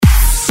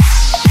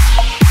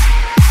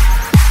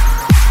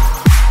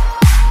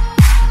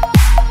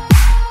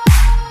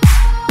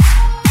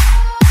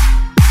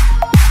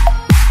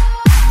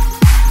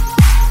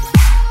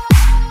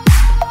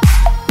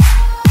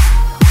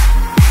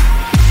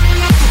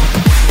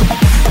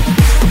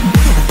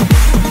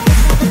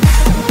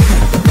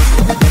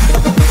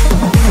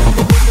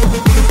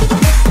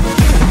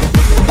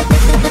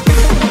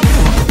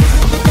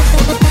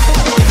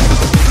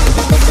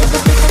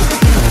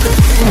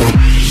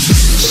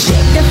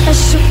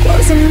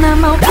na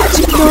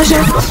maldade que hoje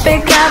eu vou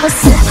pegar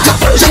você.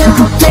 Hoje eu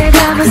vou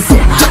pegar você.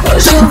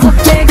 Hoje eu vou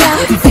pegar.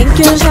 Vem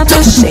que eu já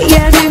tô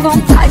cheia de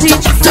vontade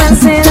de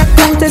fazer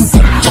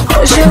acontecer.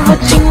 Hoje eu vou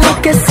te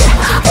enlouquecer.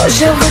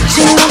 Hoje eu vou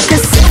te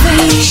enlouquecer.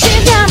 Vem,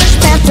 chega mais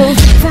perto,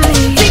 vai,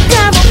 fica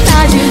à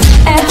vontade.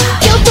 É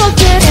que eu tô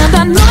querendo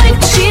a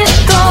noite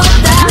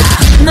toda.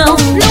 Não,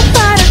 não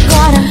para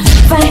agora.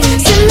 Vai,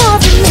 se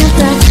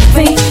movimenta.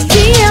 Vem,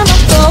 que eu não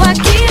tô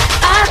aqui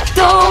à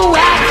toa.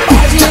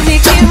 Pode vir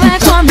que vai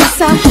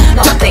começar.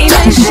 Não tem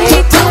mais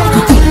jeito.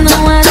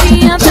 Não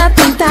adianta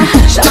tentar.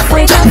 Já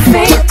foi, tá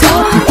feito.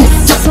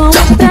 Esse som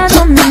é pra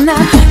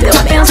dominar teu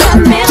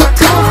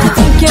pensamento.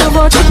 Vem que eu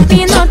vou te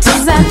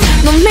hipnotizar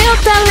no meu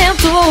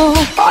talento.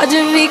 Pode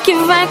vir que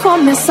vai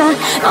começar.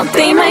 Não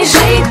tem mais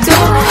jeito.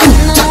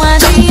 Não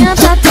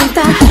adianta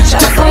tentar. Já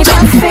foi, tá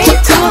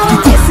feito.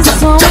 Esse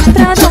som é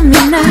pra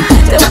dominar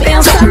teu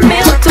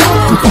pensamento.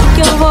 Vem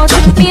que eu vou te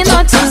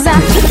hipnotizar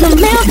no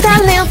meu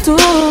talento.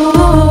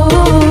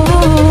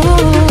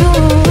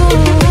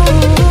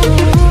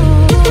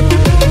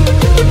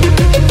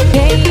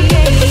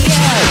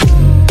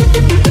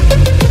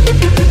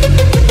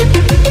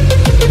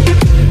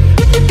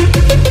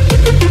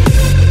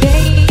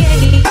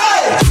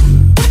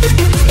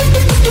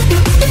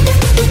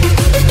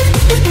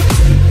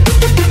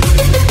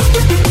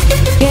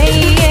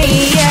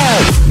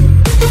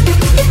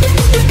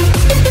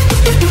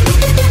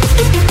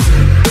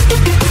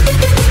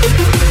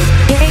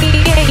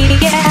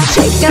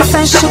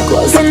 Fecha o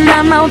close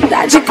na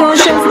maldade que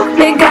hoje eu vou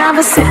pegar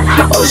você.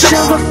 Hoje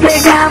eu vou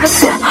pegar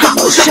você.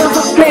 Hoje eu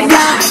vou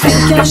pegar.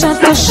 Vem que eu já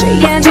tô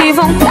cheia de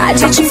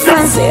vontade de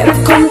fazer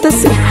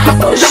acontecer.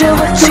 Hoje eu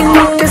vou te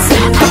enlouquecer.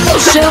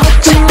 Hoje eu vou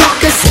te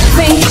enlouquecer.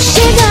 Vem,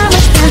 chega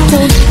mais perto.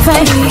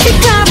 Vai,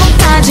 fica à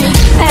vontade.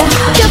 É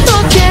que eu tô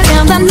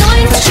querendo a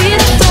noite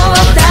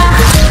toda.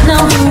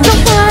 Não, não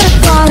para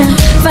agora.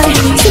 Vai,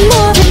 se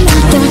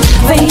movimenta.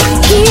 Vem,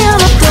 que eu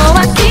não tô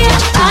aqui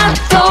à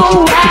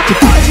toa.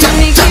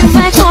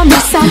 Vai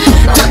começar,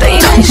 não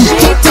tem mais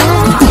jeito.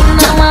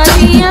 Não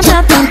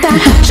adianta tentar,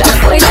 já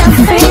foi, tá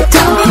feito.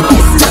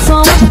 Esse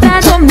som é pra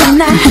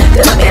dominar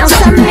teu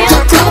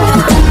pensamento.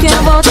 Que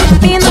eu vou te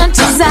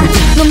hipnotizar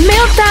no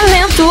meu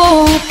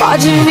talento.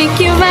 Pode vir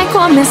que vai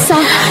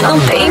começar, não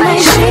tem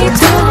mais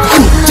jeito.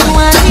 Não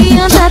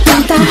adianta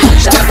tentar,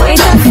 já foi,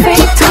 tá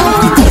feito.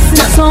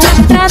 Esse som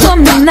é pra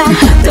dominar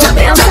teu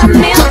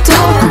pensamento.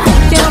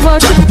 Que eu vou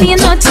te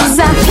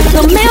hipnotizar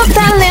no meu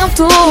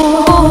talento.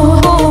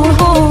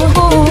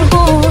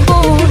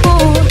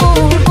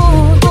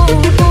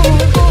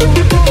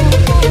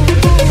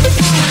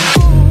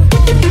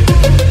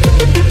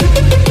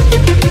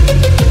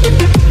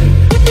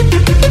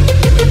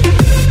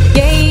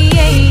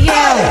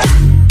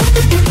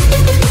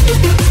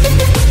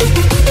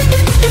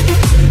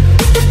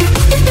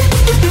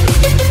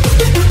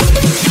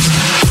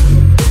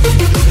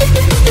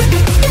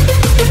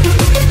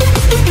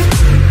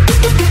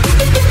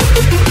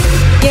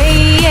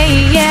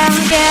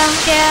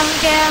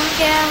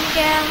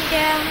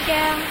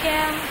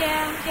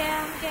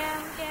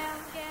 Yeah.